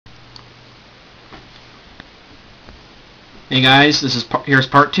Hey guys, here's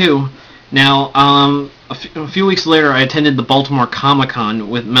part two. Now, a few weeks later, I attended the Baltimore Comic-Con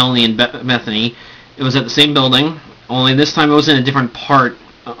with Melanie and Bethany. It was at the same building, only this time it was in a different part,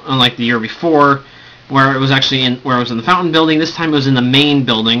 unlike the year before, where it was in the Fountain Building. This time it was in the main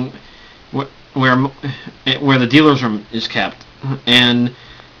building, where the dealer's room is kept. And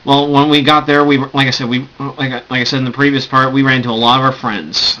well, when we got there, like I said in the previous part, we ran into a lot of our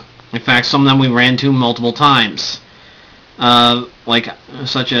friends. In fact, some of them we ran to multiple times.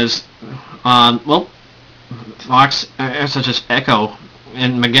 Such as Fox, such as Echo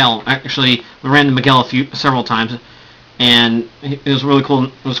and Miguel. Actually, we ran into Miguel several times, and it was really cool.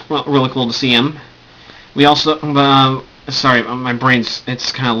 It was really cool to see him. We also, sorry, my brain's,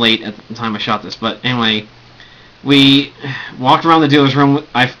 it's kind of late at the time I shot this, but anyway, we walked around the dealer's room.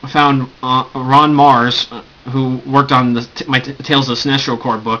 I found Ron Mars, who worked on my Tales of the Sinestro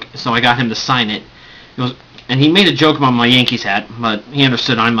Corps book, so I got him to sign it. And he made a joke about my Yankees hat, but he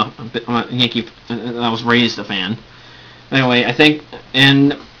understood I'm a Yankee. I was raised a fan. Anyway, I think,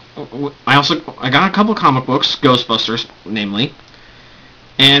 and I got a couple comic books, Ghostbusters, namely,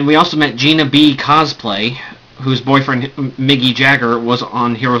 and we also met Gina B. Cosplay, whose boyfriend Miggy Jagger was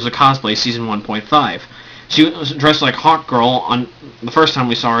on Heroes of Cosplay season 1.5. She was dressed like Hawk Girl on the first time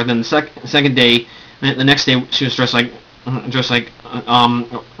we saw her. Then the next day she was dressed like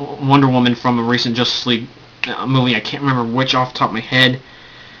Wonder Woman from a recent Justice League movie. I can't remember which off the top of my head,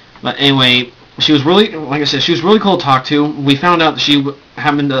 but anyway, she was really, like I said, she was really cool to talk to. We found out that she and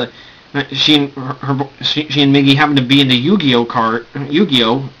Miggy happened to be into Yu-Gi-Oh,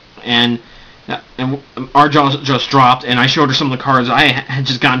 and our jaws just dropped. And I showed her some of the cards I had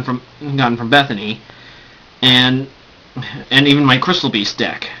just gotten from Bethany, and even my Crystal Beast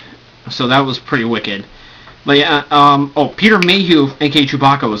deck. So that was pretty wicked. But yeah, Peter Mayhew, aka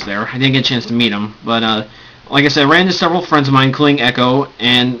Chewbacca, was there. I didn't get a chance to meet him, but like I said, I ran into several friends of mine, including Echo,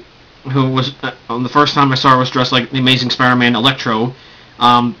 and who was the first time I saw her was dressed like the Amazing Spider-Man Electro,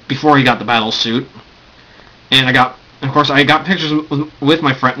 before he got the battle suit. And I got pictures with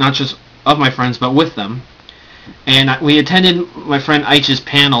my friend, not just of my friends, but with them. And we attended my friend Eich's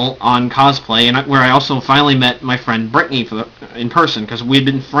panel on cosplay, and where I also finally met my friend Brittany in person, because we'd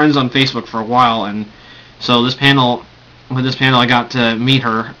been friends on Facebook for a while, and so with this panel I got to meet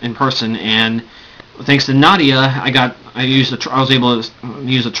her in person, and thanks to Nadia, I was able to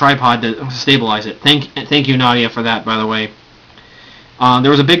use a tripod to stabilize it. Thank you, Nadia, for that, by the way. There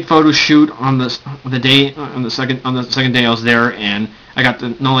was a big photo shoot on the second day I was there, and I got to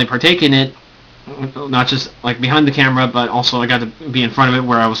not only partake in it, not just like behind the camera, but also I got to be in front of it,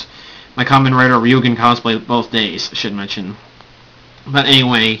 where I was my Kamen Rider Ryugen cosplay both days, I should mention. But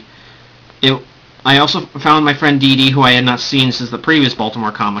anyway, I also found my friend Dee Dee, who I had not seen since the previous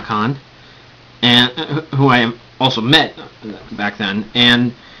Baltimore Comic-Con, and who I also met back then.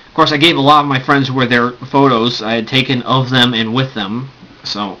 And of course, I gave a lot of my friends who were there photos I had taken of them and with them,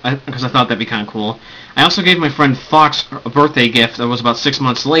 because I thought that'd be kind of cool. I also gave my friend Fox a birthday gift that was about 6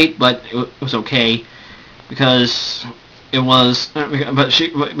 months late, but it was okay, because it was, but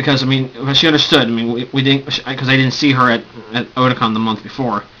she understood. I mean, we didn't, because I didn't see her at Otakon the month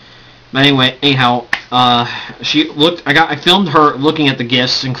before. But anyway, anyhow, I filmed her looking at the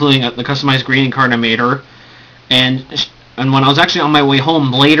gifts, including the customized greeting card I made her, and when I was actually on my way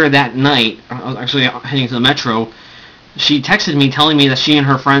home later that night, I was actually heading to the metro, she texted me telling me that she and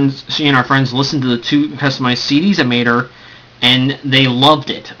our friends listened to the 2 customized CDs I made her, and they loved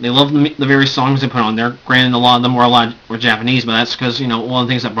it. They loved the various songs I put on there. Granted, a lot of them were Japanese, but that's because, one of the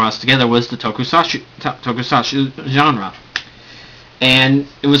things that brought us together was the tokusatsu genre. And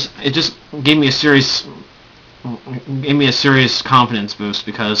it just gave me a serious confidence boost,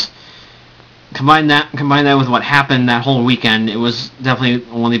 because combine that with what happened that whole weekend, it was definitely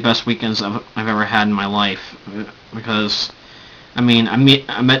one of the best weekends I've ever had in my life. Because I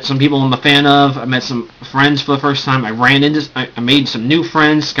met some people I'm a fan of. I met some friends for the first time. I made some new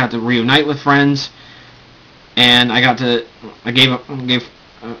friends. Got to reunite with friends, and I got to give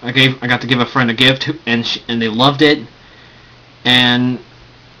a friend a gift, and they loved it. And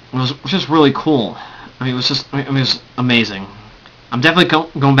it was just really cool. It was amazing. I'm definitely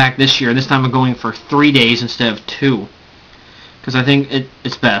going back this year. This time I'm going for 3 days instead of 2, because I think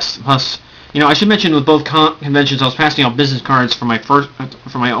it's best. Plus, I should mention, with both conventions, I was passing out business cards for my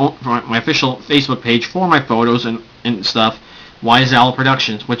official Facebook page for my photos and stuff. Wise Owl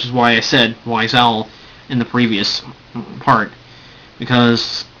Productions, which is why I said Wise Owl in the previous part,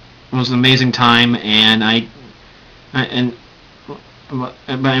 because it was an amazing time, but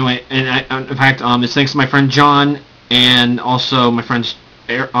anyway, in fact, it's thanks to my friend John, and also my friends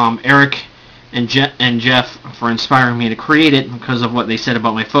Eric and Jeff for inspiring me to create it because of what they said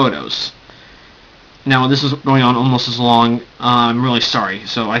about my photos. Now, this is going on almost as long. I'm really sorry.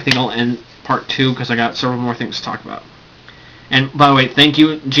 So I think I'll end part 2 because I got several more things to talk about. And by the way, thank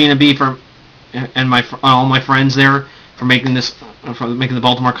you, Gina B, and all my friends there for making the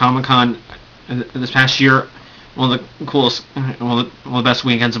Baltimore Comic-Con this past year one of the coolest, one of the best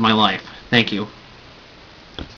weekends of my life. Thank you.